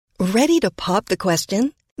Ready to pop the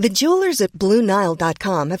question? The jewelers at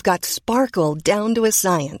BlueNile.com have got sparkle down to a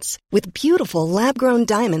science with beautiful lab-grown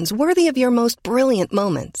diamonds worthy of your most brilliant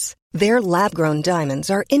moments. Their lab-grown diamonds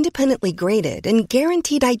are independently graded and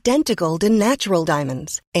guaranteed identical to natural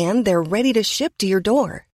diamonds, and they're ready to ship to your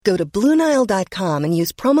door. Go to BlueNile.com and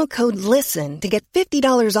use promo code LISTEN to get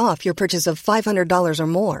 $50 off your purchase of $500 or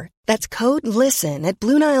more. That's code LISTEN at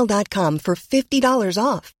BlueNile.com for $50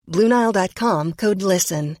 off. BlueNile.com, code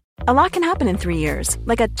LISTEN. A lot can happen in 3 years,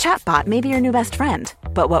 like a chatbot may be your new best friend.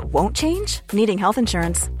 But what won't change? Needing health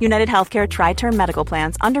insurance. United Healthcare Tri-Term Medical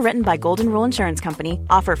Plans, underwritten by Golden Rule Insurance Company,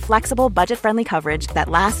 offer flexible, budget-friendly coverage that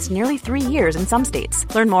lasts nearly 3 years in some states.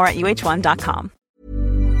 Learn more at uh1.com.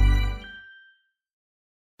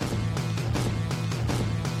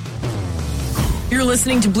 You're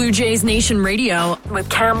listening to Blue Jays Nation Radio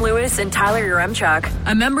with Cam Lewis and Tyler Yaremchuk,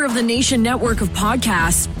 a member of the Nation Network of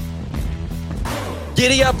podcasts.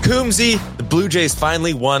 Giddy up, Coombsy. The Blue Jays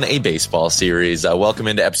finally won a baseball series. Welcome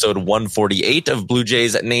into episode 148 of Blue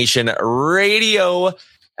Jays Nation Radio.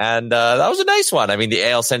 And that was a nice one. I mean, the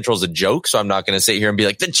AL Central is a joke, so I'm not going to sit here and be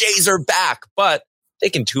like, the Jays are back. But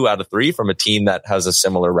taking 2 out of 3 from a team that has a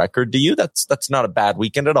similar record to you, that's not a bad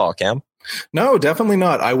weekend at all, Cam. No, definitely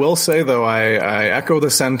not. I will say, though, I echo the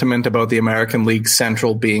sentiment about the American League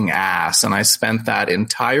Central being ass. And I spent that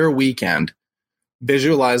entire weekend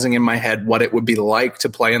visualizing in my head what it would be like to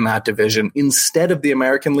play in that division instead of the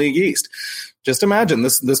American League East. Just imagine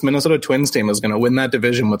this Minnesota Twins team is going to win that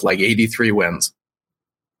division with like 83 wins.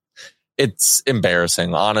 It's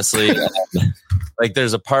embarrassing, honestly. Like,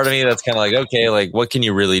 there's a part of me that's kind of like, okay, like, what can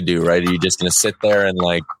you really do, right? Are you just going to sit there and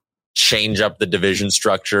like change up the division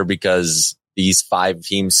structure because these 5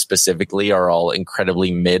 teams specifically are all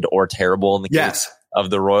incredibly mid or terrible in the case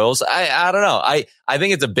of the Royals? I don't know. I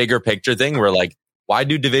think it's a bigger picture thing where, like, why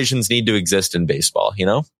do divisions need to exist in baseball, you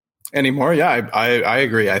know? Anymore? Yeah, I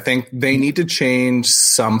agree. I think they need to change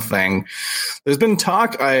something. There's been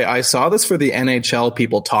talk, I saw this for the NHL,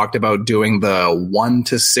 people talked about doing the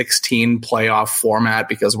 1-16 playoff format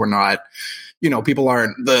because we're not, you know, people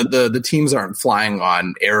aren't, the teams aren't flying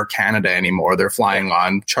on Air Canada anymore. They're flying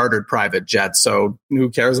on chartered private jets. So who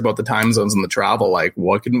cares about the time zones and the travel? Like,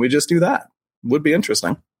 what couldn't we just do that? Would be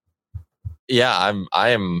interesting. Yeah, I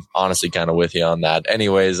am honestly kind of with you on that.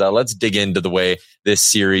 Anyways, let's dig into the way this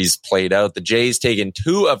series played out. The Jays taking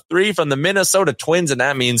 2 of 3 from the Minnesota Twins, and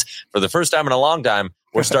that means for the first time in a long time,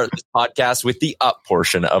 we're starting this podcast with the up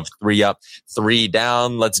portion of 3 up, 3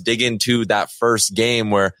 down. Let's dig into that first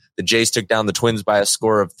game where the Jays took down the Twins by a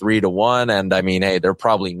score of 3-1. And I mean, hey, they're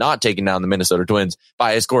probably not taking down the Minnesota Twins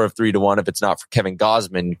by a score of 3-1 if it's not for Kevin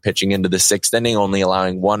Gausman pitching into the 6th inning, only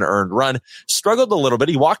allowing 1 earned run. Struggled a little bit.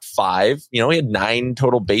 He walked 5. You know, he had 9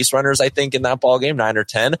 total base runners, I think, in that ball game, 9 or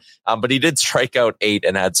 10. But he did strike out 8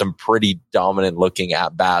 and had some pretty dominant looking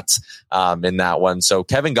at bats in that one. So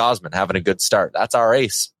Kevin Gausman having a good start. That's our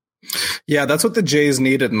ace. Yeah, that's what the Jays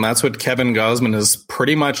needed, and that's what Kevin Gausman has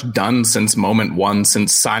pretty much done since moment one,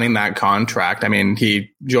 since signing that contract. I mean,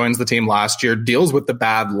 he joins the team last year, deals with the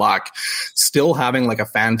bad luck, still having like a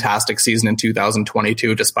fantastic season in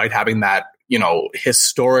 2022, despite having that, you know,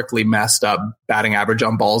 historically messed up batting average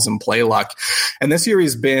on balls and play luck. And this year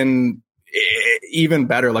he's been even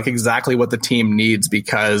better, like exactly what the team needs,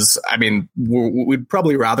 because, I mean, we'd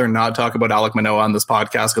probably rather not talk about Alek Manoah on this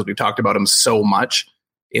podcast because we talked about him so much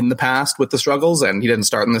in the past with the struggles, and he didn't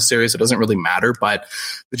start in this series, so it doesn't really matter. But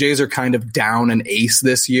the Jays are kind of down an ace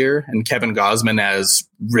this year, and Kevin Gausman has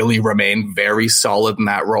really remained very solid in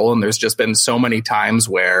that role. And there's just been so many times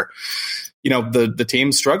where, you know, the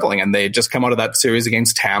team's struggling, and they just come out of that series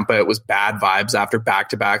against Tampa. It was bad vibes after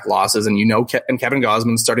back-to-back losses, and and Kevin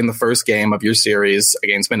Gausman starting the first game of your series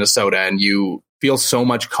against Minnesota, and you feel so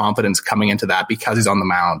much confidence coming into that because he's on the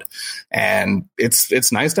mound. And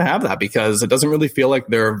it's nice to have that, because it doesn't really feel like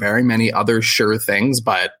there are very many other sure things,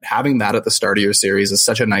 but having that at the start of your series is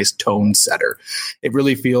such a nice tone setter. It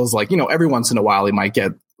really feels like, you know, every once in a while he might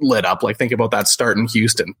get lit up. Like, think about that start in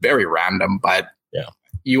Houston, very random, but yeah,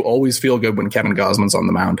 you always feel good when Kevin Gausman's on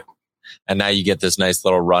the mound. And now you get this nice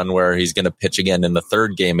little run where he's going to pitch again in the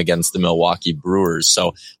third game against the Milwaukee Brewers.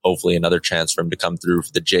 So hopefully another chance for him to come through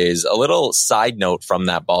for the Jays. A little side note from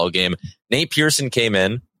that ball game. Nate Pearson came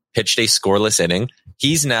in, pitched a scoreless inning.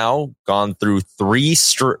 He's now gone through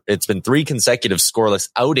it's been 3 consecutive scoreless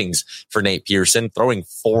outings for Nate Pearson, throwing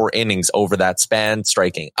 4 innings over that span,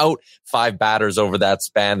 striking out 5 batters over that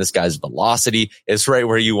span. This guy's velocity is right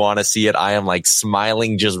where you want to see it. I am like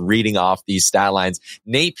smiling just reading off these stat lines.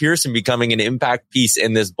 Nate Pearson becoming an impact piece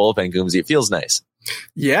in this bullpen, Coombsy. It feels nice.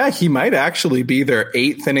 Yeah, he might actually be their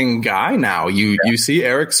 8th inning guy now. You see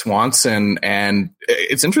Eric Swanson, and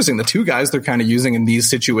it's interesting. The two guys they're kind of using in these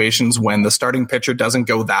situations when the starting pitcher doesn't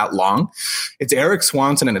go that long, it's Eric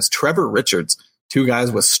Swanson and it's Trevor Richards. Two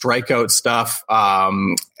guys with strikeout stuff.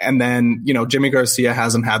 And then, Jimmy Garcia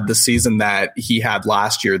hasn't had the season that he had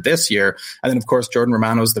last year, this year. And then, of course, Jordan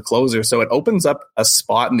Romano's the closer. So it opens up a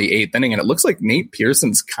spot in the 8th inning. And it looks like Nate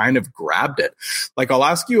Pearson's kind of grabbed it. Like, I'll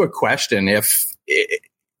ask you a question.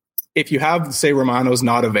 If you have, say, Romano's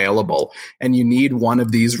not available and you need one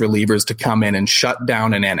of these relievers to come in and shut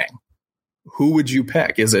down an inning, who would you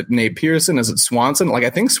pick? Is it Nate Pearson? Is it Swanson? Like, I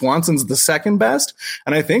think Swanson's the second best,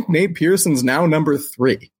 and I think Nate Pearson's now number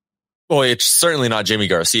 3. Well, it's certainly not Jimmy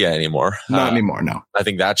Garcia anymore. Not anymore, no. I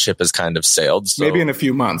think that ship has kind of sailed. So. Maybe in a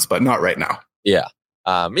few months, but not right now. Yeah.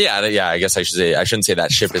 I guess I shouldn't say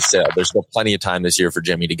that ship has sailed. There's still plenty of time this year for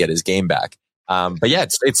Jimmy to get his game back. But yeah,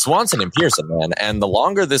 it's Swanson and Pearson, man. And the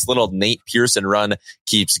longer this little Nate Pearson run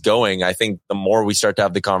keeps going, I think the more we start to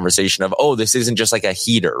have the conversation of, this isn't just like a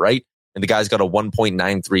heater, right? And the guy's got a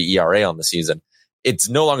 1.93 ERA on the season. It's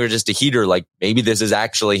no longer just a heater. Like, maybe this is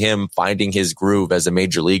actually him finding his groove as a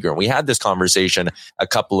major leaguer. And we had this conversation a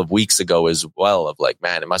couple of weeks ago as well of like,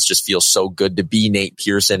 man, it must just feel so good to be Nate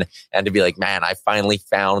Pearson and to be like, man, I finally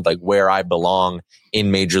found like where I belong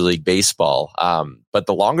in Major League Baseball. But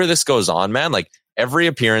the longer this goes on, man, like every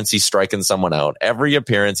appearance he's striking someone out, every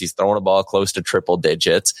appearance he's throwing a ball close to triple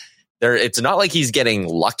digits. It's not like he's getting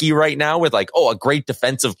lucky right now with like, a great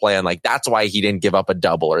defensive plan. Like, that's why he didn't give up a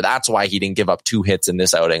double, or that's why he didn't give up 2 hits in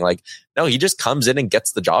this outing. Like, no, he just comes in and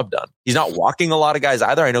gets the job done. He's not walking a lot of guys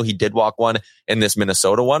either. I know he did walk one in this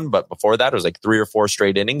Minnesota one, but before that, it was like 3 or 4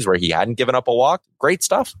 straight innings where he hadn't given up a walk. Great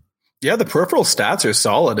stuff. Yeah, the peripheral stats are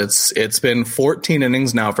solid. It's been 14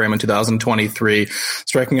 innings now for him in 2023,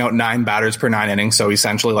 striking out 9 batters per 9 innings. So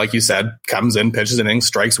essentially, like you said, comes in, pitches an inning,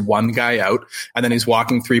 strikes 1 guy out, and then he's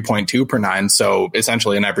walking 3.2 per 9. So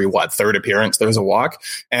essentially in every, 3rd appearance, there's a walk.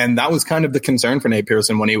 And that was kind of the concern for Nate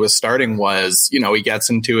Pearson when he was starting was, he gets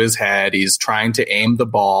into his head. He's trying to aim the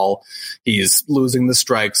ball. He's losing the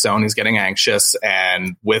strike zone. He's getting anxious.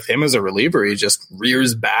 And with him as a reliever, he just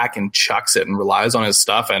rears back and chucks it and relies on his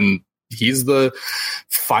stuff. And he's the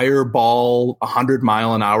fireball,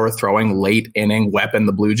 100-mile-an-hour throwing late inning weapon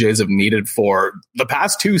the Blue Jays have needed for the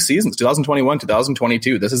past 2 seasons, 2021,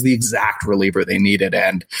 2022. This is the exact reliever they needed.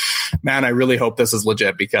 And man, I really hope this is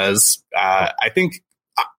legit because I think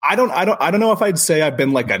I don't know if I'd say I've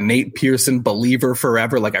been like a Nate Pearson believer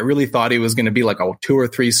forever. Like, I really thought he was going to be like a 2 or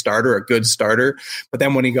 3 starter, a good starter. But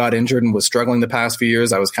then when he got injured and was struggling the past few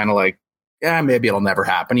years, I was kind of like, yeah, maybe it'll never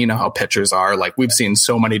happen. You know how pitchers are. Like, we've seen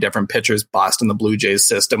so many different pitchers bust in the Blue Jays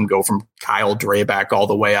system, go from Kyle Drabek all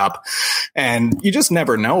the way up. And you just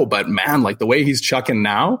never know. But man, like the way he's chucking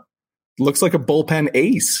now, looks like a bullpen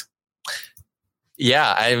ace.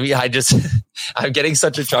 Yeah, I mean, I'm getting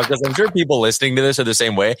such a chuckle because I'm sure people listening to this are the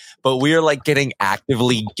same way, but we are like getting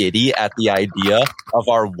actively giddy at the idea of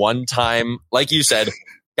our one-time, like you said,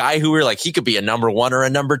 guy who we're like, he could be a number 1 or a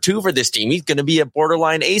number 2 for this team. He's going to be a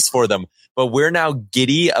borderline ace for them. But we're now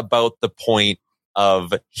giddy about the point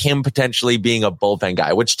of him potentially being a bullpen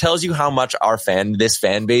guy, which tells you how much this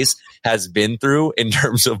fan base has been through in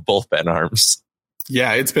terms of bullpen arms.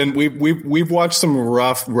 Yeah, it's been we've watched some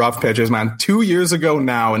rough pitches, man. 2 years ago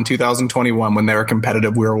now in 2021 when they were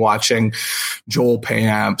competitive, we were watching Joel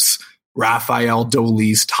Payamps, Rafael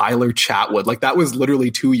Dolis, Tyler Chatwood. Like, that was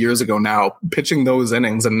literally 2 years ago now, pitching those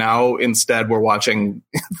innings. And now instead we're watching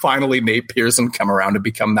finally Nate Pearson come around to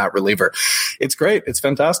become that reliever. It's great. It's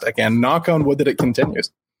fantastic. And knock on wood that it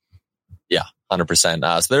continues. Yeah,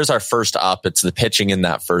 100%. So there's our first up. It's the pitching in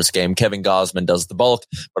that first game. Kevin Gausman does the bulk,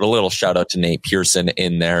 but a little shout out to Nate Pearson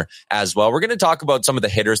in there as well. We're going to talk about some of the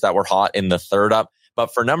hitters that were hot in the third up.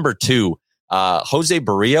 But for number 2, Jose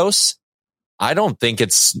Barrios, I don't think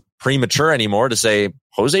it's premature anymore to say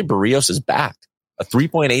Jose Barrios is back. A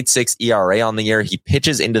 3.86 ERA on the year. He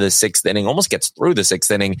pitches into the 6th inning, almost gets through the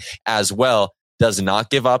 6th inning as well. Does not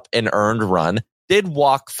give up an earned run. Did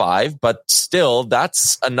walk 5, but still,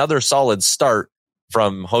 that's another solid start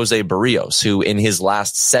from Jose Barrios, who in his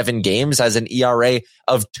last 7 games has an ERA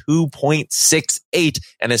of 2.68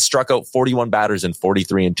 and has struck out 41 batters in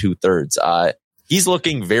 43 2/3. He's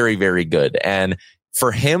looking very, very good. And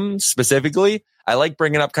for him specifically, I like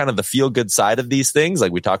bringing up kind of the feel-good side of these things,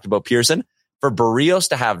 like we talked about Pearson. For Barrios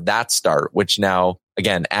to have that start, which now,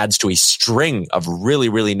 again, adds to a string of really,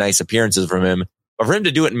 really nice appearances from him, but for him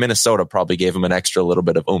to do it in Minnesota probably gave him an extra little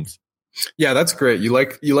bit of oomph. Yeah, that's great. You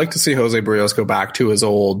like to see Jose Barrios go back to his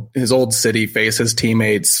old city, face his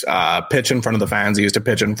teammates, pitch in front of the fans he used to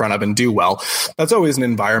pitch in front of, and do well. That's always an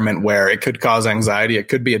environment where it could cause anxiety. It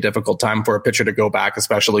could be a difficult time for a pitcher to go back,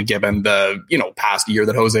 especially given the past year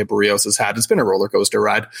that Jose Barrios has had. It's been a roller coaster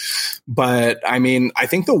ride. But I mean, I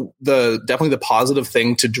think the definitely the positive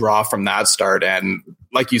thing to draw from that start, and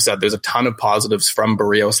like you said, there's a ton of positives from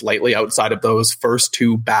Barrios lately outside of those first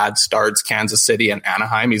two bad starts, Kansas City and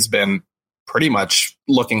Anaheim. He's been pretty much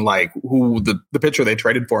looking like who the pitcher they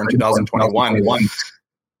traded for in 2021.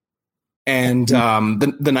 And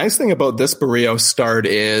the nice thing about this Barrios start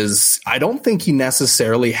is I don't think he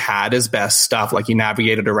necessarily had his best stuff. Like, he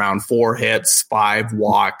navigated around 4 hits, 5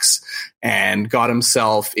 walks, and got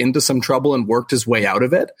himself into some trouble and worked his way out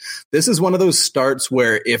of it. This is one of those starts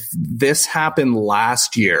where if this happened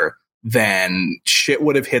last year, then shit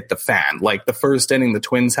would have hit the fan. Like, the first inning, the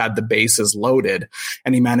Twins had the bases loaded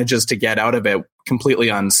and he manages to get out of it completely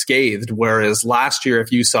unscathed. Whereas last year,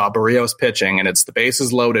 if you saw Barrios pitching and it's the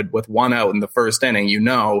bases loaded with 1 out in the first inning,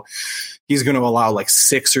 he's going to allow like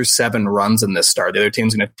 6 or 7 runs in this start. The other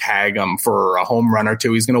team's going to tag him for a home run or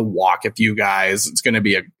 2. He's going to walk a few guys. It's going to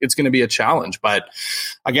be a challenge. But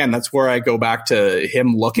again, that's where I go back to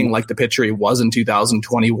him looking like the pitcher he was in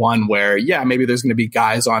 2021, where, yeah, maybe there's going to be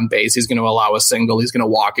guys on base. He's going to allow a single. He's going to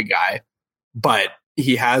walk a guy, but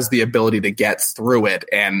he has the ability to get through it.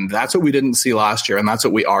 And that's what we didn't see last year. And that's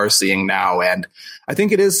what we are seeing now. And I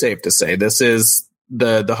think it is safe to say this is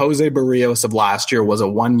the Jose Barrios of last year was a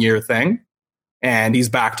 1-year thing, and he's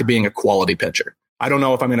back to being a quality pitcher. I don't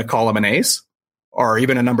know if I'm going to call him an ace or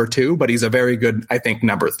even a number 2, but he's a very good, I think,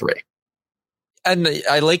 number 3. And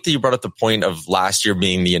I like that you brought up the point of last year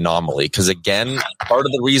being the anomaly, because again, part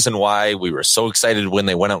of the reason why we were so excited when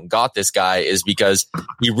they went out and got this guy is because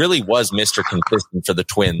he really was Mr. Consistent for the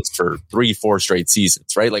Twins for 3-4 straight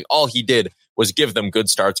seasons, right? Like, all he did was give them good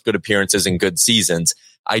starts, good appearances, and good seasons.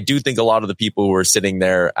 I do think a lot of the people who were sitting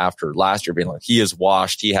there after last year being like, he is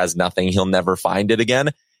washed, he has nothing, he'll never find it again.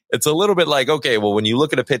 It's a little bit like, okay, well, when you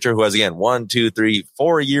look at a pitcher who has, again, 1, 2, 3,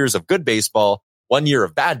 4 years of good baseball, 1 year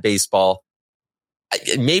of bad baseball,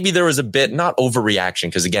 maybe there was a bit, not overreaction,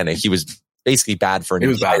 because again, he was basically bad for an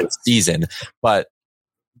entire season, but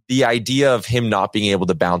the idea of him not being able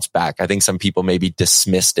to bounce back, I think some people maybe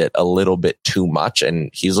dismissed it a little bit too much, and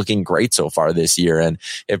he's looking great so far this year. And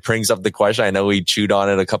it brings up the question, I know we chewed on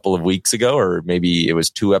it a couple of weeks ago, or maybe it was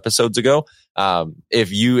 2 episodes ago. If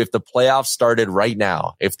the playoffs started right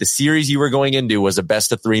now, if the series you were going into was a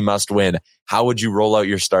best of 3 must win, how would you roll out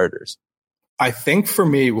your starters? I think for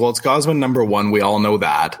me, well, it's Gausman number 1. We all know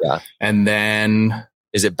that. Yeah. And then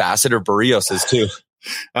is it Bassett or Barrios is too?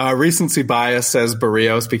 Recency bias says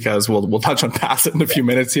Barrios, because we'll touch on Bassett in a few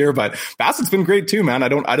minutes here, but Bassett's been great too, man. I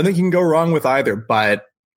don't think you can go wrong with either, but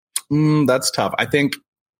that's tough. I think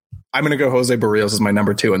I'm going to go Jose Barrios as my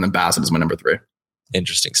number 2, and then Bassett is my number 3.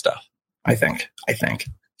 Interesting stuff. I think.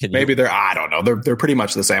 Maybe I don't know. They're pretty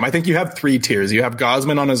much the same. I think you have 3 tiers. You have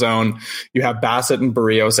Gausman on his own. You have Bassett and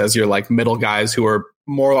Barrios as your like middle guys who are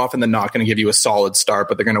more often than not going to give you a solid start,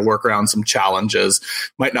 but they're going to work around some challenges.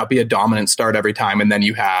 Might not be a dominant start every time. And then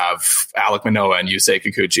you have Alek Manoah and Yusei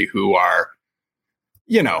Kikuchi who are,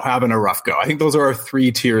 having a rough go. I think those are our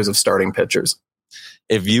 3 tiers of starting pitchers.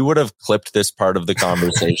 If you would have clipped this part of the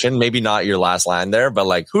conversation, maybe not your last line there, but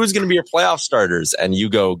like, who's going to be your playoff starters? And you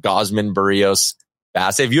go Gausman, Barrios,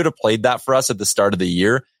 Bassett. If you would have played that for us at the start of the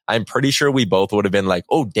year, I'm pretty sure we both would have been like,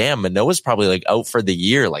 oh, damn, Manoah's probably like out for the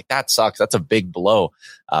year. Like, that sucks. That's a big blow.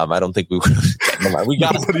 I don't think we would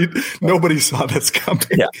have. Nobody saw this coming.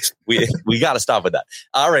 Yeah, we got to stop with that.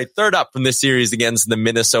 All right, third up from this series against the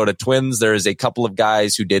Minnesota Twins, there is a couple of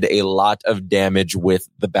guys who did a lot of damage with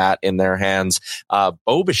the bat in their hands.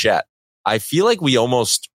 Bo Bichette, I feel like we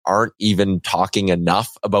almost aren't even talking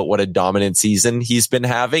enough about what a dominant season he's been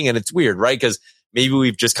having. And it's weird, right? Because maybe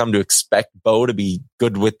we've just come to expect Bo to be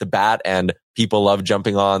good with the bat, and people love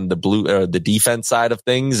jumping on the defense side of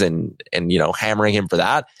things and hammering him for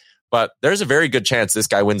that. But there's a very good chance this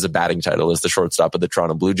guy wins a batting title as the shortstop of the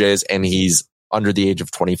Toronto Blue Jays, and he's under the age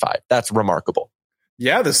of 25. That's remarkable.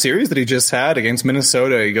 Yeah, the series that he just had against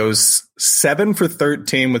Minnesota, he goes 7 for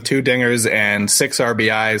 13 with 2 dingers and 6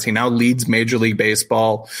 RBIs. He now leads Major League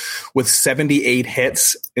Baseball with 78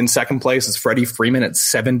 hits. In second place is Freddie Freeman at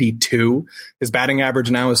 72. His batting average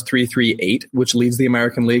now is .338, which leads the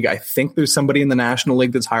American League. I think there's somebody in the National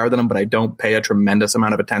League that's higher than him, but I don't pay a tremendous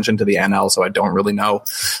amount of attention to the NL, so I don't really know.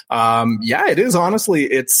 It is honestly,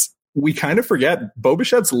 we kind of forget Bo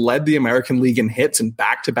Bichette's led the American League in hits in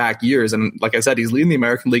back-to-back years. And like I said, he's leading the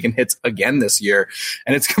American League in hits again this year.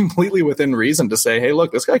 And it's completely within reason to say, hey,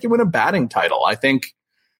 look, this guy can win a batting title. I think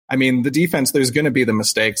I mean, the defense, there's going to be the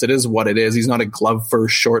mistakes. It is what it is. He's not a glove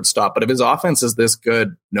first shortstop, but if his offense is this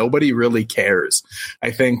good, nobody really cares.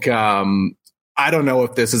 I think, I don't know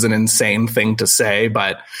if this is an insane thing to say,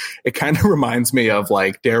 but it kind of reminds me of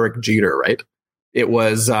like Derek Jeter, right? It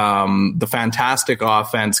was the fantastic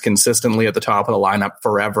offense consistently at the top of the lineup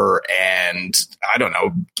forever. And I don't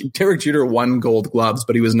know, Derek Jeter won Gold Gloves,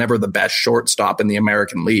 but he was never the best shortstop in the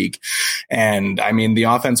American League. And I mean, the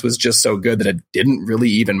offense was just so good that it didn't really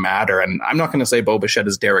even matter. And I'm not going to say Bo Bichette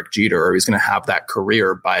is Derek Jeter or he's going to have that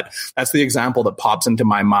career, but that's the example that pops into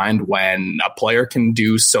my mind when a player can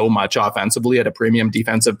do so much offensively at a premium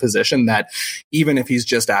defensive position that even if he's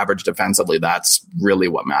just average defensively, that's really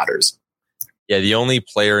what matters. Yeah, the only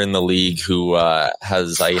player in the league who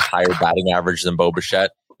has a higher batting average than Bo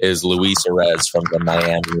Bichette is Luis Arraez from the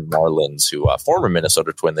Miami Marlins, who former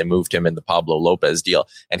Minnesota Twin. They moved him in the Pablo Lopez deal,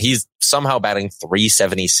 and he's somehow batting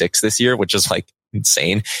 .376 this year, which is like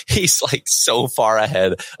insane. He's like so far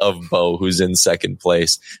ahead of Bo, who's in second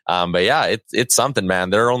place. But yeah, it's something, man.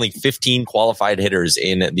 There are only 15 qualified hitters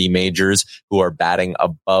in the majors who are batting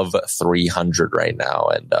above 300 right now.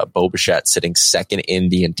 And Bo Bichette sitting second in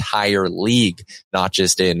the entire league, not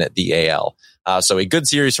just in the AL. So a good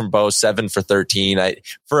series from Bo, 7 for 13.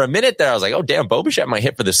 For a minute there, I was like, oh, damn, Bo Bichette might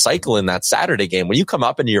hit for the cycle in that Saturday game. When you come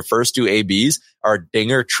up into your first two ABs or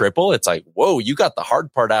dinger triple, it's like, whoa, you got the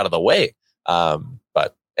hard part out of the way.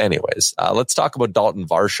 But anyways, let's talk about Dalton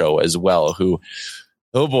Varsho as well, who,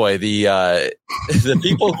 oh boy, the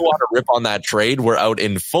people who want to rip on that trade were out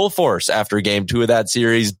in full force after game 2 of that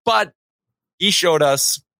series, but he showed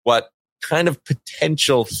us what kind of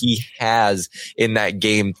potential he has in that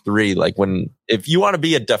game 3. Like if you want to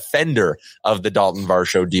be a defender of the Dalton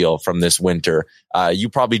Varsho deal from this winter, you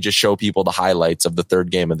probably just show people the highlights of the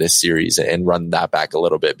third game of this series and run that back a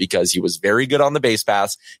little bit, because he was very good on the base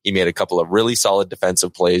pass. He made a couple of really solid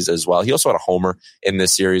defensive plays as well. He also had a homer in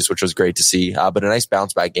this series, which was great to see. But a nice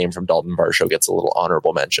bounce back game from Dalton Varsho gets a little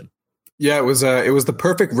honorable mention. Yeah, it was the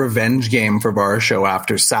perfect revenge game for Varsho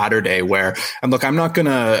after Saturday where, and look, I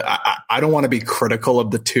don't want to be critical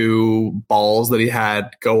of the 2 balls that he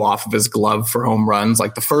had go off of his glove for home runs.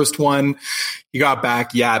 Like the first one, he got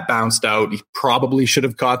back. Yeah, it bounced out. He probably should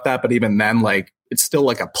have caught that. But even then, like, it's still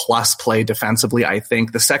like a plus play defensively. I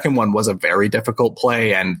think the second one was a very difficult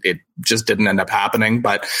play and it just didn't end up happening.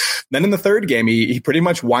 But then in the third game, he pretty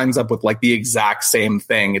much winds up with like the exact same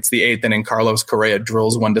thing. It's the 8th inning. Carlos Correa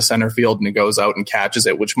drills one to center field and he goes out and catches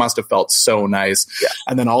it, which must have felt so nice. Yeah.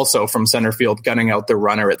 And then also from center field, gunning out the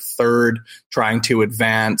runner at third, trying to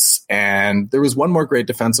advance. And there was one more great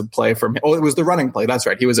defensive play from him. Oh, it was the running play. That's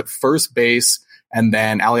right. He was at first base. And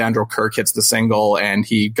then Alejandro Kirk hits the single and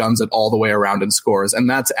he guns it all the way around and scores. And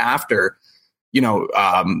that's after,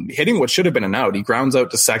 hitting what should have been an out. He grounds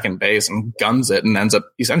out to second base and guns it and ends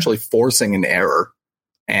up essentially forcing an error.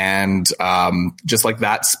 And just like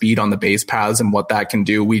that speed on the base paths and what that can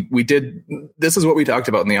do, this is what we talked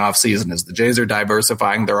about in the offseason is the Jays are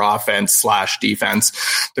diversifying their offense / defense.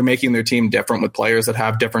 They're making their team different with players that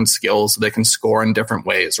have different skills so they can score in different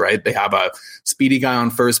ways, right? They have a speedy guy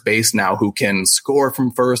on first base now who can score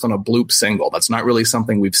from first on a bloop single. That's not really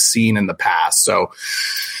something we've seen in the past. So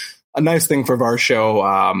a nice thing for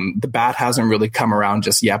Varsho. The bat hasn't really come around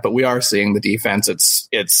just yet, but we are seeing the defense.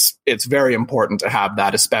 It's very important to have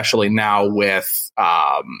that, especially now with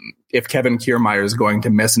if Kevin Kiermaier is going to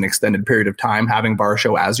miss an extended period of time, having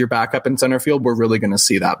Varsho as your backup in center field, we're really going to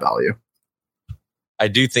see that value. I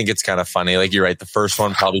do think it's kind of funny. Like you're right, the first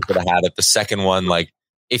one probably could have had it. The second one, like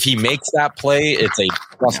if he makes that play, it's a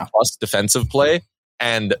plus defensive play,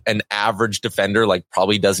 and an average defender like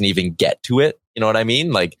probably doesn't even get to it. You know what I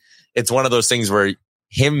mean? Like, it's one of those things where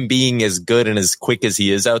him being as good and as quick as he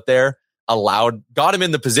is out there got him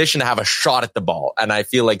in the position to have a shot at the ball. And I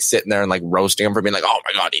feel like sitting there and like roasting him for being like, oh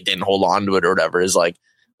my God, he didn't hold on to it or whatever is like,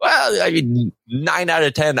 well, I mean, 9 out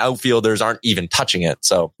of 10 outfielders aren't even touching it.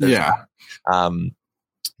 So yeah.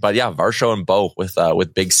 But yeah, Varsho and Bo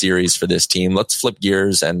with big series for this team. Let's flip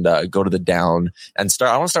gears and go to the down and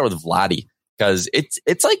start. I want to start with Vladdy because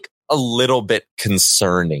it's like a little bit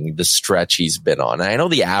concerning, the stretch he's been on. I know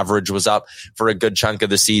the average was up for a good chunk of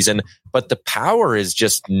the season, but the power is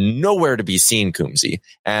just nowhere to be seen, Coombsy.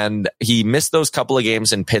 And he missed those couple of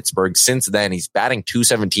games in Pittsburgh. Since then, he's batting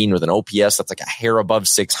 .217 with an OPS that's like a hair above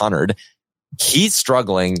 600. He's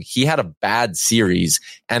struggling. He had a bad series,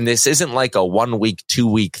 and this isn't like a 1 week, 2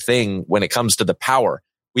 week thing when it comes to the power.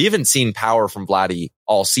 We haven't seen power from Vladdy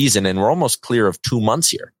all season, and we're almost clear of 2 months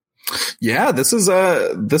here. Yeah, this is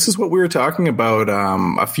what we were talking about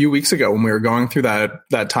a few weeks ago when we were going through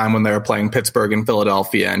that time when they were playing Pittsburgh and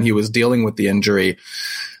Philadelphia, and he was dealing with the injury.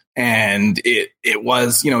 And it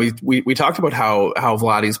was, we talked about how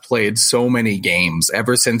Vladdy's played so many games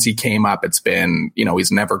ever since he came up. It's been,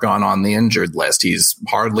 he's never gone on the injured list. He's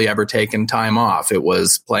hardly ever taken time off. It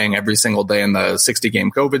was playing every single day in the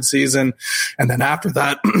 60-game COVID season. And then after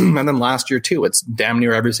that, and then last year too, it's damn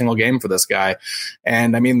near every single game for this guy.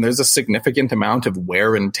 And I mean, there's a significant amount of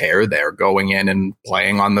wear and tear there, going in and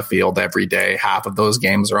playing on the field every day. Half of those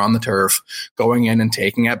games are on the turf, going in and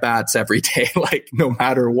taking at bats every day, like no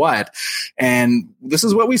matter what. And this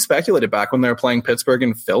is what we speculated back when they were playing Pittsburgh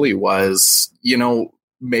and Philly was,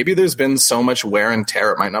 maybe there's been so much wear and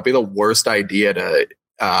tear. It might not be the worst idea to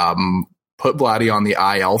put Vladdy on the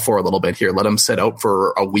IL for a little bit here. Let him sit out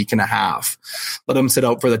for a week and a half. Let him sit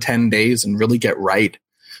out for the 10 days and really get right,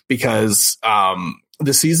 because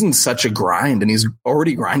the season's such a grind, and he's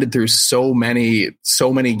already grinded through so many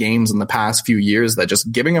games in the past few years that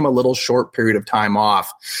just giving him a little short period of time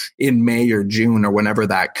off in May or June or whenever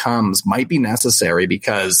that comes might be necessary,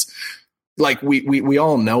 because like we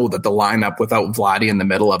all know that the lineup without Vladdy in the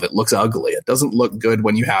middle of it looks ugly. It doesn't look good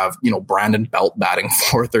when you have, Brandon Belt batting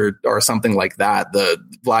fourth or something like that. The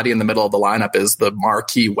Vladdy in the middle of the lineup is the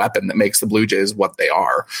marquee weapon that makes the Blue Jays what they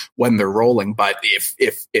are when they're rolling. But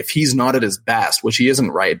if he's not at his best, which he isn't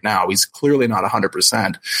right now, he's clearly not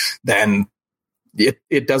 100%, then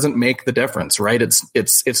it doesn't make the difference, right?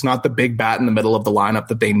 It's not the big bat in the middle of the lineup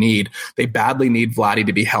that they need. They badly need Vladdy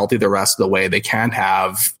to be healthy the rest of the way. They can't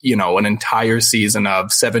have, an entire season of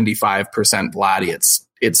 75% Vladdy.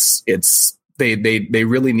 They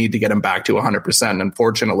really need to get him back to 100%.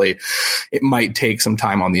 Unfortunately, it might take some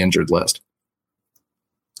time on the injured list.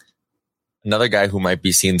 Another guy who might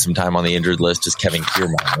be seeing some time on the injured list is Kevin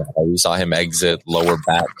Kiermaier. We saw him exit lower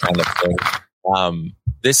back kind of thing.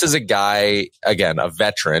 This is a guy, again, a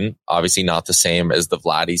veteran, obviously not the same as the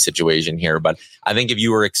Vladdy situation here, but I think if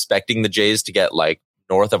you were expecting the Jays to get like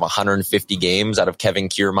north of 150 games out of Kevin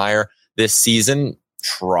Kiermaier this season,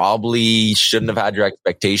 probably shouldn't have had your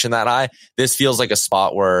expectation that high. This feels like a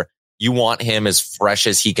spot where you want him as fresh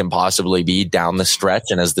as he can possibly be down the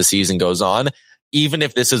stretch. And as the season goes on, even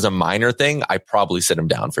if this is a minor thing, I probably sit him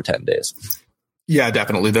down for 10 days. Yeah,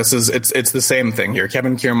 definitely. It's the same thing here.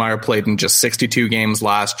 Kevin Kiermaier played in just 62 games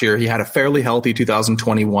last year. He had a fairly healthy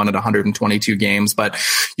 2021 at 122 games, but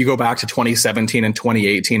you go back to 2017 and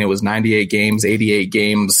 2018, it was 98 games, 88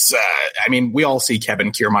 games. We all see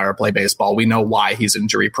Kevin Kiermaier play baseball. We know why he's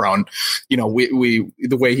injury prone.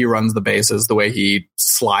 The way he runs the bases, the way he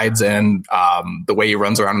slides in, the way he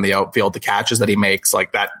runs around in the outfield, the catches that he makes,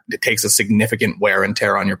 like that, it takes a significant wear and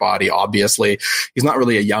tear on your body. Obviously, he's not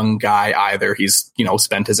really a young guy either. He's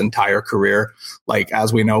spent his entire career, like,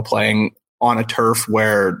 as we know, playing on a turf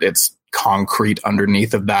where it's concrete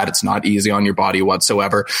underneath of that. It's not easy on your body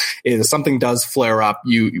whatsoever. If something does flare up,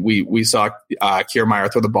 we saw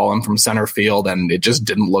Kiermaier throw the ball in from center field, and it just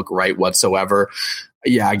didn't look right whatsoever.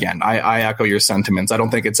 Yeah, again, I echo your sentiments. I don't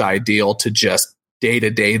think it's ideal to just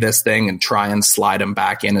day-to-day this thing and try and slide him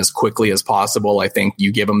back in as quickly as possible. I think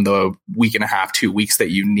you give him the week and a half, 2 weeks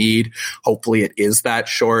that you need. Hopefully it is that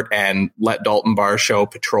short, and let Dalton Varsho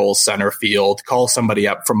patrol center field, call somebody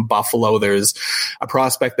up from Buffalo. There's a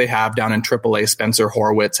prospect they have down in AAA. Spencer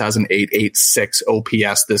Horwitz has an 886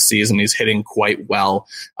 OPS this season. He's hitting quite well.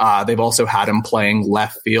 They've also had him playing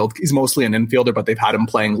left field. He's mostly an infielder, but they've had him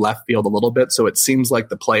playing left field a little bit. So it seems like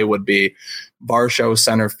the play would be Varsho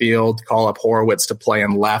center field, call up Horwitz to play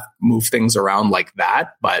in left, move things around like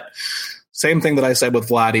that. But same thing that I said with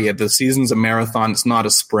Vladdy. If the season's a marathon, it's not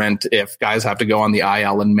a sprint. If guys have to go on the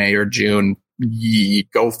IL in May or June,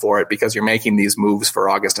 go for it, because you're making these moves for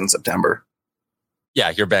August and September.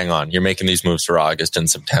 Yeah, you're bang on. You're making these moves for August and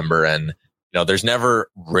September, and there's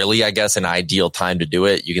never really, I guess, an ideal time to do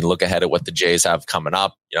it. You can look ahead at what the Jays have coming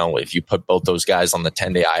up. If you put both those guys on the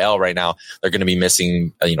 10-day IL right now, they're going to be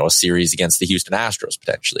missing, a series against the Houston Astros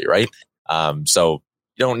potentially, right? So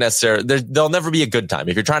you don't necessarily, there'll never be a good time.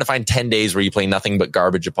 If you're trying to find 10 days where you play nothing but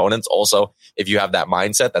garbage opponents, also, if you have that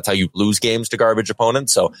mindset, that's how you lose games to garbage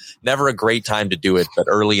opponents. So never a great time to do it, but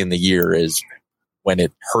early in the year is when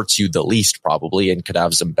it hurts you the least, probably, and could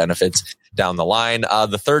have some benefits down the line.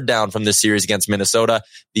 The third down from this series against Minnesota,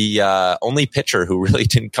 the only pitcher who really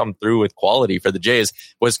didn't come through with quality for the Jays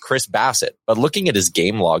was Chris Bassett. But looking at his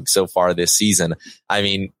game log so far this season,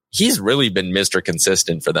 he's really been Mr.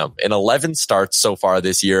 Consistent for them. In 11 starts so far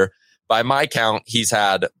this year, by my count, he's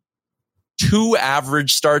had 2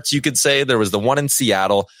 average starts, you could say. There was the one in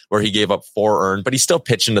Seattle where he gave up 4 earned, but he still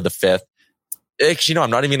pitched into the 5th. Actually, I'm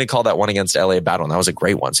not even going to call that one against LA a bad one. That was a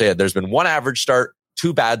great one. So yeah, there's been 1 average start,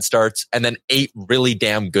 2 bad starts, and then 8 really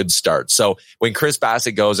damn good starts. So when Chris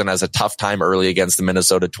Bassitt goes and has a tough time early against the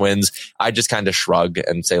Minnesota Twins, I just kind of shrug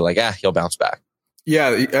and say like, he'll bounce back.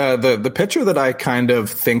 Yeah, the pitcher that I kind of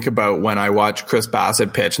think about when I watch Chris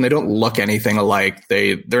Bassitt pitch, and they don't look anything alike.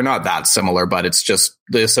 They're not that similar, but it's just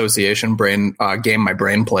the association game my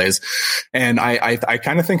brain plays. And I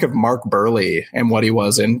kind of think of Mark Burley and what he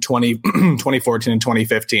was in 2014 and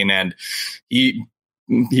 2015, and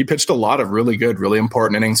he pitched a lot of really good, really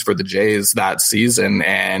important innings for the Jays that season.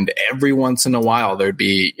 And every once in a while there'd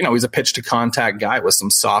be, he's a pitch to contact guy with some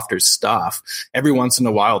softer stuff. Every once in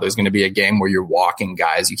a while there's going to be a game where you're walking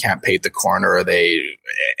guys. You can't paint the corner, or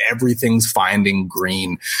everything's finding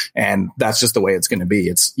green. And that's just the way it's going to be.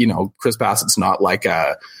 It's, Chris Bassitt's not like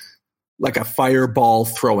a fireball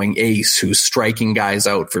throwing ace who's striking guys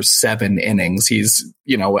out for 7 innings. He's,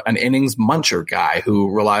 an innings muncher guy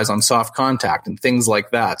who relies on soft contact and things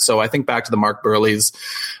like that. So I think back to the Mark Burleys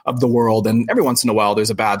of the world, and every once in a while there's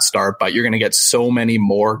a bad start, but you're going to get so many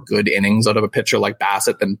more good innings out of a pitcher like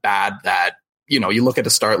Bassitt than bad that, you look at a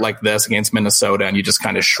start like this against Minnesota and you just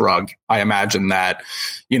kind of shrug. I imagine that,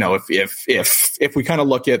 if we kind of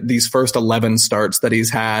look at these first 11 starts that he's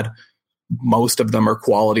had, most of them are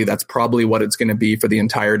quality. That's probably what it's going to be for the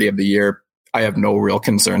entirety of the year. I have no real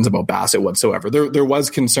concerns about Bassitt whatsoever. There was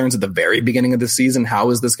concerns at the very beginning of the season. How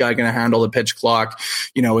is this guy going to handle the pitch clock?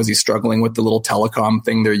 Is he struggling with the little telecom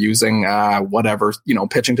thing they're using?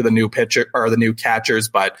 Pitching to the new pitcher or the new catchers,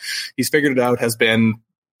 but he's figured it out, has been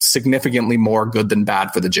significantly more good than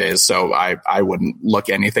bad for the Jays. So I wouldn't look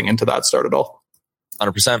anything into that start at all.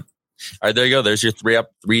 100%. All right, there you go. There's your 3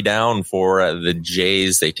 up, 3 down for the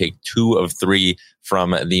Jays. They take 2 of 3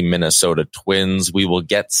 from the Minnesota Twins. We will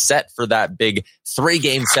get set for that big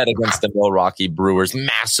 3-game set against the Milwaukee Brewers.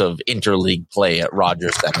 Massive interleague play at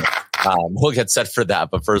Rogers Center. We'll get set for that,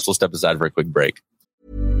 but first we'll step aside for a quick break.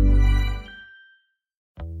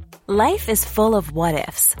 Life is full of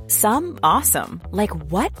what-ifs. Some awesome, like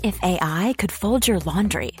what if AI could fold your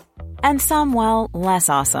laundry? And some, well, less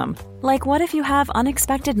awesome. Like what if you have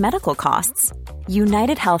unexpected medical costs?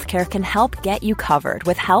 United Healthcare can help get you covered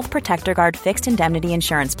with Health Protector Guard fixed indemnity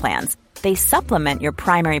insurance plans. They supplement your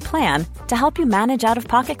primary plan to help you manage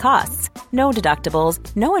out-of-pocket costs. No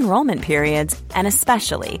deductibles, no enrollment periods, and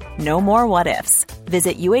especially no more what-ifs.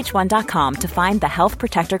 Visit uh1.com to find the Health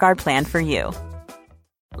Protector Guard plan for you.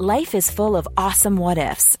 Life is full of awesome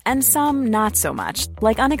what-ifs, and some not so much,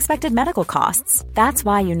 like unexpected medical costs. That's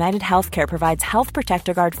why United Healthcare provides Health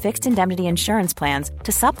Protector Guard fixed indemnity insurance plans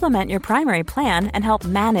to supplement your primary plan and help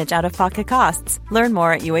manage out-of-pocket costs. Learn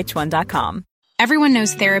more at uh1.com. Everyone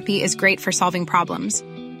knows therapy is great for solving problems,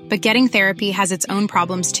 but getting therapy has its own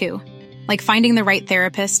problems too, like finding the right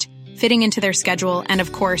therapist, fitting into their schedule, and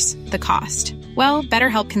of course, the cost. Well,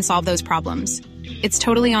 BetterHelp can solve those problems. It's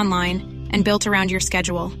totally online and built around your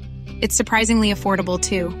schedule. It's surprisingly affordable,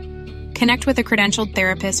 too. Connect with a credentialed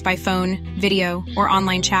therapist by phone, video, or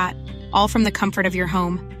online chat, all from the comfort of your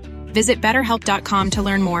home. Visit BetterHelp.com to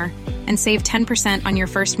learn more and save 10% on your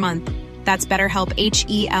first month. That's BetterHelp,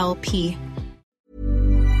 H-E-L-P.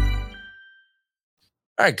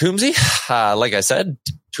 All right, Coombsy, like I said,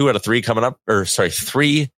 2 out of 3 coming up,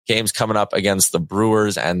 3 games coming up against the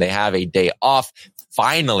Brewers, and they have a day off.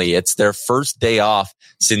 Finally, it's their first day off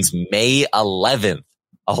since May 11th.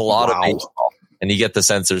 A lot of baseball. And you get the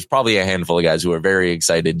sense there's probably a handful of guys who are very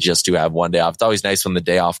excited just to have one day off. It's always nice when the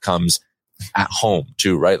day off comes at home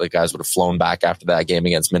too, right? Like guys would have flown back after that game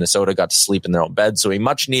against Minnesota, got to sleep in their own bed. So a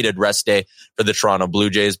much needed rest day for the Toronto Blue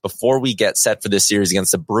Jays. Before we get set for this series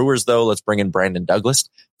against the Brewers, though, let's bring in Brandon Douglas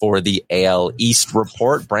for the AL East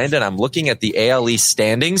report. Brandon, I'm looking at the AL East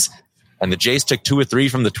standings. And the Jays took 2 or 3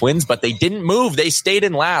 from the Twins, but they didn't move. They stayed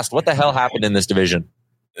in last. What the hell happened in this division?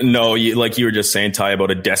 No, like you were just saying, Ty,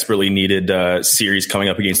 about a desperately needed series coming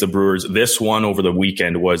up against the Brewers. This one over the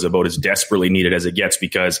weekend was about as desperately needed as it gets,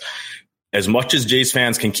 because as much as Jays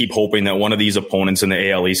fans can keep hoping that one of these opponents in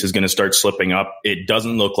the AL East is going to start slipping up, it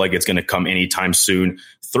doesn't look like it's going to come anytime soon.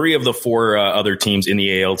 3 of the 4 other teams in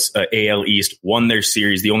the AL East won their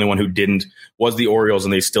series. The only one who didn't was the Orioles,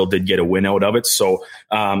 and they still did get a win out of it. So,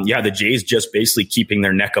 the Jays just basically keeping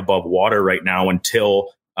their neck above water right now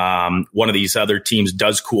until one of these other teams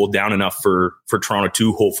does cool down enough for Toronto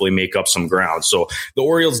to hopefully make up some ground. So the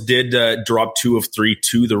Orioles did drop 2 of 3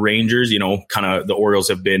 to the Rangers. Kind of the Orioles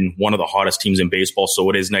have been one of the hottest teams in baseball, so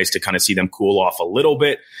it is nice to kind of see them cool off a little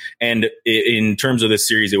bit. And in terms of this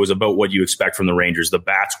series, it was about what you expect from the Rangers. The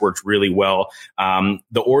bats worked really well.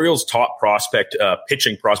 The Orioles' top prospect,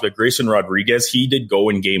 pitching prospect, Grayson Rodriguez, he did go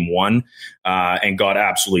in game 1 and got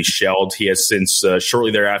absolutely shelled. He has since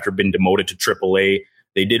shortly thereafter been demoted to AAA.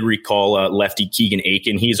 They did recall lefty Keegan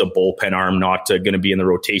Aiken. He's a bullpen arm, not going to be in the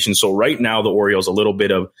rotation. So right now, the Orioles, a little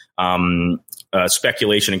bit of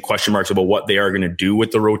speculation and question marks about what they are going to do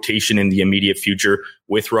with the rotation in the immediate future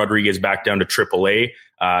with Rodriguez back down to AAA.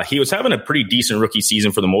 He was having a pretty decent rookie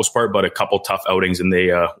season for the most part, but a couple tough outings, and they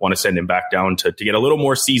want to send him back down to get a little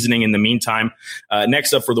more seasoning in the meantime.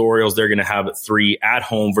 Next up for the Orioles, they're going to have 3 at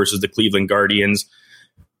home versus the Cleveland Guardians.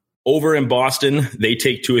 Over in Boston, they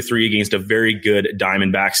take 2 of 3 against a very good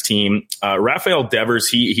Diamondbacks team. Rafael Devers,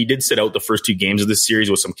 he did sit out the first 2 games of this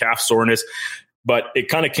series with some calf soreness, but it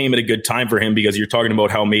kind of came at a good time for him because you're talking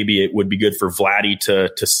about how maybe it would be good for Vladdy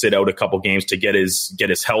to sit out a couple games to get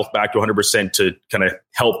his health back to 100% to kind of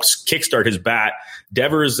help kickstart his bat.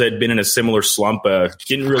 Devers had been in a similar slump,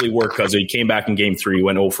 didn't really work because he came back in game 3,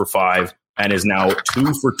 went 0 for 5. And is now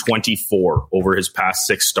 2 for 24 over his past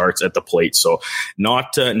 6 starts at the plate. So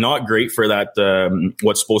not great for that,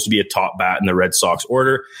 what's supposed to be a top bat in the Red Sox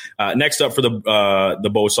order. Next up for the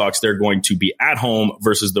Bo Sox, they're going to be at home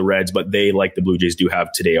versus the Reds, but they, like the Blue Jays, do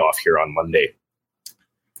have today off here on Monday.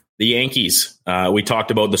 The Yankees, we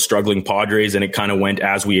talked about the struggling Padres, and it kind of went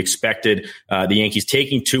as we expected. The Yankees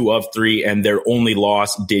taking 2 of 3, and their only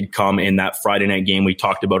loss did come in that Friday night game. We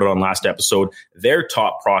talked about it on last episode. Their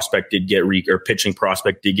top prospect did get pitching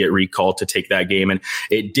prospect did get recalled to take that game, and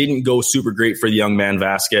it didn't go super great for the young man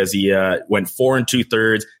Vasquez. He went 4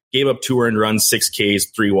 2/3. Gave up 2 earned runs, 6 Ks,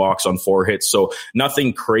 3 walks on 4 hits. So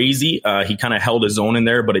nothing crazy. He kind of held his own in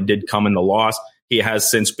there, but it did come in the loss. He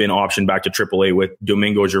has since been optioned back to AAA with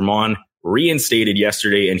Domingo Germán, reinstated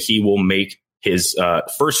yesterday, and he will make his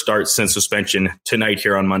first start since suspension tonight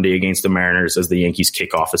here on Monday against the Mariners as the Yankees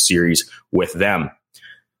kick off a series with them.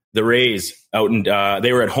 The Rays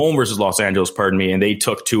they were at home versus Los Angeles, and they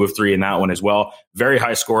took 2 of 3 in that one as well. Very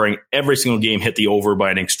high scoring. Every single game hit the over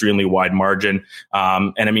by an extremely wide margin.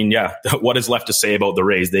 And I mean, yeah, what is left to say about the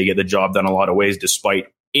Rays? They get the job done a lot of ways despite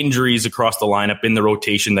injuries across the lineup in the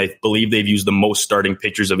rotation. They believe they've used the most starting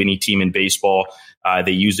pitchers of any team in baseball.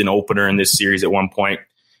 They used an opener in this series at one point.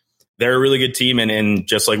 They're a really good team, and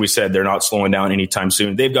just like we said, they're not slowing down anytime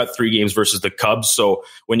soon. They've got 3 games versus the Cubs, so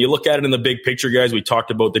when you look at it in the big picture, guys, we talked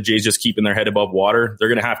about the Jays just keeping their head above water. They're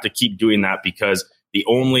going to have to keep doing that because the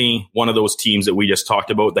only one of those teams that we just talked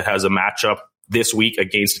about that has a matchup this week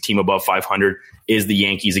against a team above 500 is the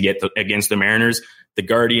Yankees against the Mariners. The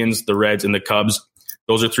Guardians, the Reds, and the Cubs,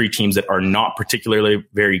 those are 3 teams that are not particularly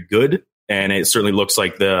very good. And it certainly looks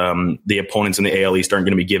like the opponents in the AL East aren't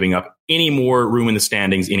going to be giving up any more room in the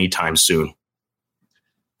standings anytime soon.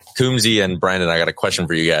 Coombsy and Brandon, I got a question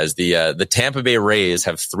for you guys. The Tampa Bay Rays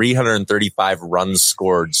have 335 runs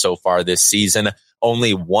scored so far this season.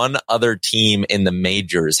 Only one other team in the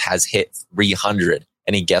majors has hit 300.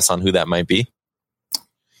 Any guess on who that might be?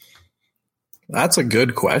 That's a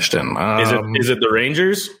good question. Is it the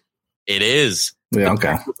Rangers? It is. Yeah,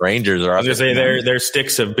 okay. Rangers are. I was going to say their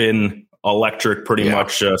sticks have been electric pretty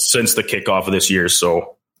much since the kickoff of this year.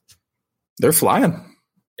 So they're flying.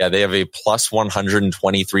 Yeah, they have a plus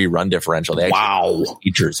 123 run differential. Wow.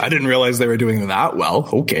 Features. I didn't realize they were doing that well.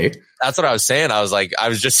 Okay. That's what I was saying. I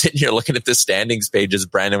was just sitting here looking at the standings page as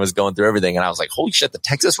Brandon was going through everything. And I was like, holy shit, the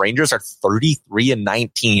Texas Rangers are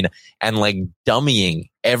 33-19 and like dummying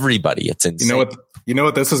everybody. It's insane. You know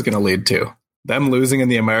what this is going to lead to? Them losing in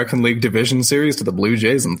the American League Division Series to the Blue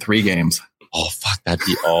Jays in 3 games. Oh, fuck. That'd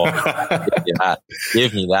be,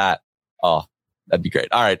 give me that. Oh, that'd be great.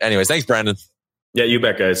 All right. Anyways, thanks, Brandon. Yeah, you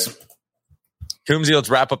bet, guys. Coombsy, let's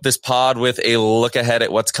wrap up this pod with a look ahead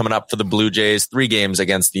at what's coming up for the Blue Jays. 3 games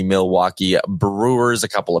against the Milwaukee Brewers, a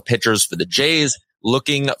couple of pitchers for the Jays.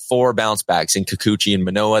 Looking for bounce backs in Kikuchi and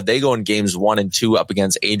Manoah. They go in games 1 and 2 up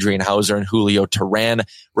against Adrian Hauser and Julio Teheran,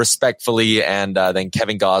 respectfully. And then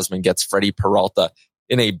Kevin Gausman gets Freddie Peralta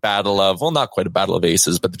in a battle of, well, not quite a battle of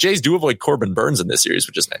aces, but the Jays do avoid Corbin Burns in this series,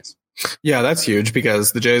 which is nice. Yeah, that's huge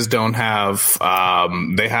because the Jays don't have,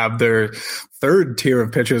 they have their 3rd tier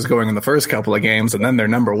of pitchers going in the first couple of games and then their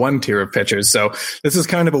number 1 tier of pitchers. So this is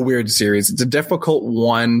kind of a weird series. It's a difficult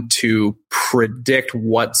one to predict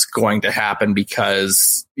what's going to happen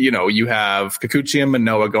because, you have Kikuchi and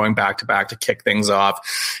Manoah going back to back to kick things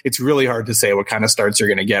off. It's really hard to say what kind of starts you're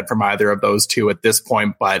going to get from either of those two at this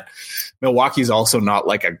point, but Milwaukee's also not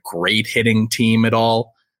like a great hitting team at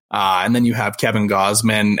all. And then you have Kevin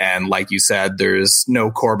Gausman, and like you said, there's no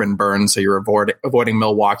Corbin Burns, so you're avoiding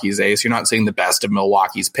Milwaukee's ace. You're not seeing the best of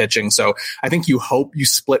Milwaukee's pitching. So I think you hope you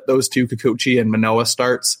split those 2 Kikuchi and Manoah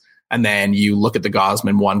starts, and then you look at the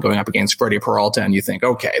Gausman one going up against Freddie Peralta, and you think,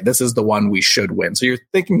 okay, this is the one we should win. So you're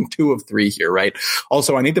thinking 2 of 3 here, right?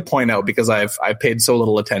 Also, I need to point out, because I've paid so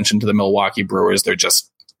little attention to the Milwaukee Brewers, they're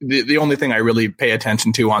just the only thing I really pay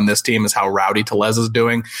attention to on this team is how Rowdy Tellez is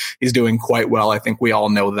doing. He's doing quite well. I think we all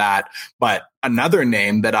know that. But another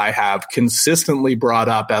name that I have consistently brought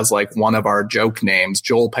up as like one of our joke names,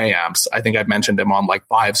 Joel Payamps. I think I've mentioned him on like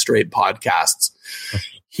 5 straight podcasts.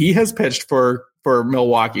 He has pitched for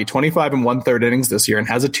Milwaukee 25 and 1/3 innings this year and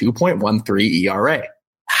has a 2.13 ERA.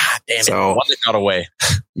 Damn it. One that got away.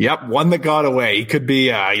 Yep, one that got away. He could be,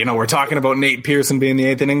 we're talking about Nate Pearson being the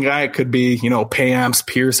 8th inning guy. It could be, Payamps,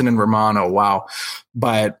 Pearson, and Romano. Wow.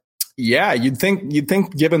 But yeah, you'd think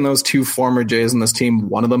given those 2 former Jays in this team,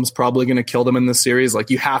 one of them's probably going to kill them in this series. Like,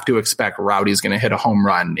 you have to expect Rowdy's going to hit a home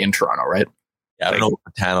run in Toronto, right? Yeah, I don't know what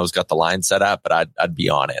Patano's got the line set up, but I'd be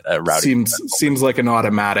on it. Rowdy seems like an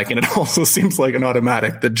automatic, and it also seems like an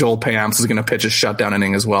automatic that Joel Payamps is going to pitch a shutdown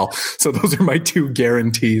inning as well. So those are my 2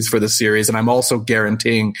 guarantees for the series, and I'm also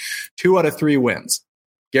guaranteeing 2 out of 3 wins.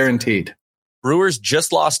 Guaranteed. Brewers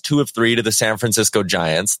just lost 2 of 3 to the San Francisco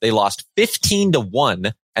Giants. They lost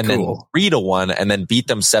 15-1 and then 3-1 and then beat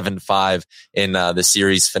them 7-5 in the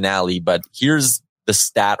series finale. But here's the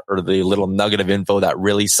stat or the little nugget of info that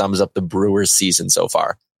really sums up the Brewers season so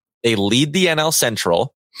far. They lead the NL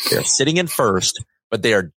Central. They're sitting in first, but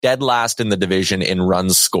they are dead last in the division in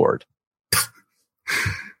runs scored.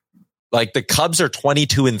 Like, the Cubs are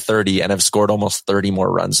 22-30 and have scored almost 30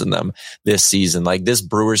 more runs than them this season. Like, this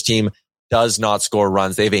Brewers team does not score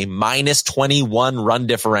runs. They have a minus 21 run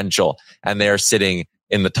differential and they are sitting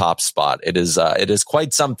in the top spot. It is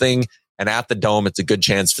quite something. And at the Dome, it's a good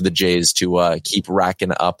chance for the Jays to keep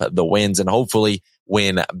racking up the wins and hopefully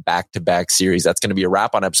win back-to-back series. That's going to be a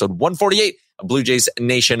wrap on episode 148 of Blue Jays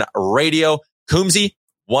Nation Radio. Coombsy,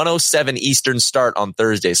 1:07 Eastern start on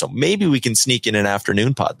Thursday, so maybe we can sneak in an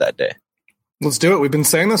afternoon pod that day. Let's do it. We've been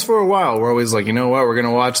saying this for a while. We're always like, you know what? We're going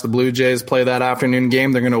to watch the Blue Jays play that afternoon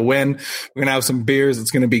game. They're going to win. We're going to have some beers.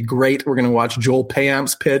 It's going to be great. We're going to watch Joel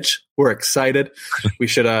Payamps pitch. We're excited. We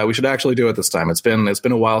should actually do it this time. It's been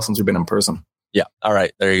a while since we've been in person. Yeah. All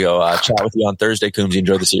right. There you go. Chat with you on Thursday, Coombsy.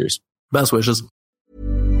 Enjoy the series. Best wishes.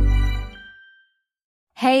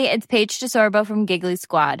 Hey, it's Paige DeSorbo from Giggly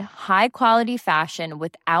Squad. High quality fashion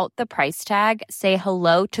without the price tag. Say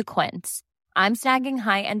hello to Quince. I'm snagging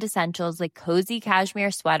high-end essentials like cozy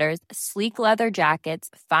cashmere sweaters, sleek leather jackets,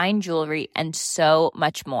 fine jewelry, and so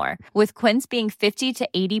much more. With Quince being 50 to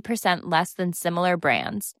 80% less than similar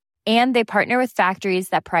brands. And they partner with factories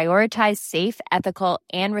that prioritize safe, ethical,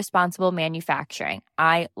 and responsible manufacturing.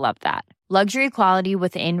 I love that. Luxury quality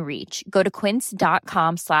within reach. Go to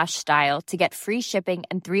quince.com/style to get free shipping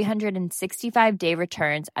and 365-day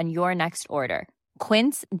returns on your next order.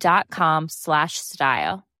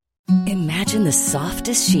 Quince.com/style. Imagine the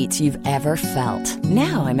softest sheets you've ever felt.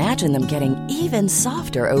 Now imagine them getting even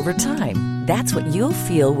softer over time. That's what you'll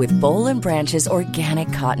feel with Boll & Branch's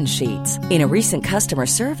organic cotton sheets. In a recent customer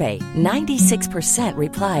survey, 96%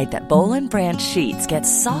 replied that Boll & Branch sheets get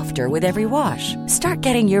softer with every wash. Start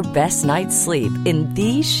getting your best night's sleep in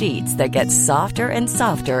these sheets that get softer and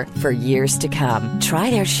softer for years to come. Try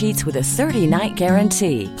their sheets with a 30-night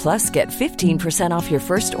guarantee. Plus, get 15% off your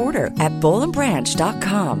first order at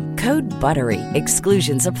bollandbranch.com. Code BUTTERY.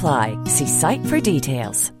 Exclusions apply. See site for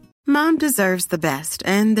details. Mom deserves the best,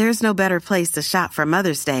 and there's no better place to shop for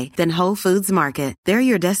Mother's Day than Whole Foods Market. They're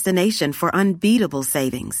your destination for unbeatable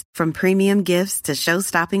savings, from premium gifts to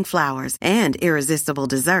show-stopping flowers and irresistible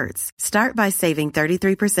desserts. Start by saving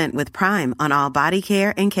 33% with Prime on all body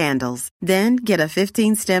care and candles. Then get a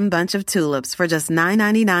 15-stem bunch of tulips for just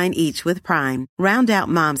 $9.99 each with Prime. Round out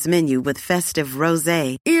Mom's menu with festive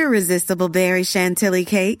rosé, irresistible berry chantilly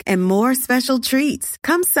cake, and more special treats.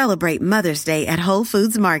 Come celebrate Mother's Day at Whole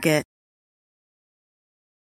Foods Market.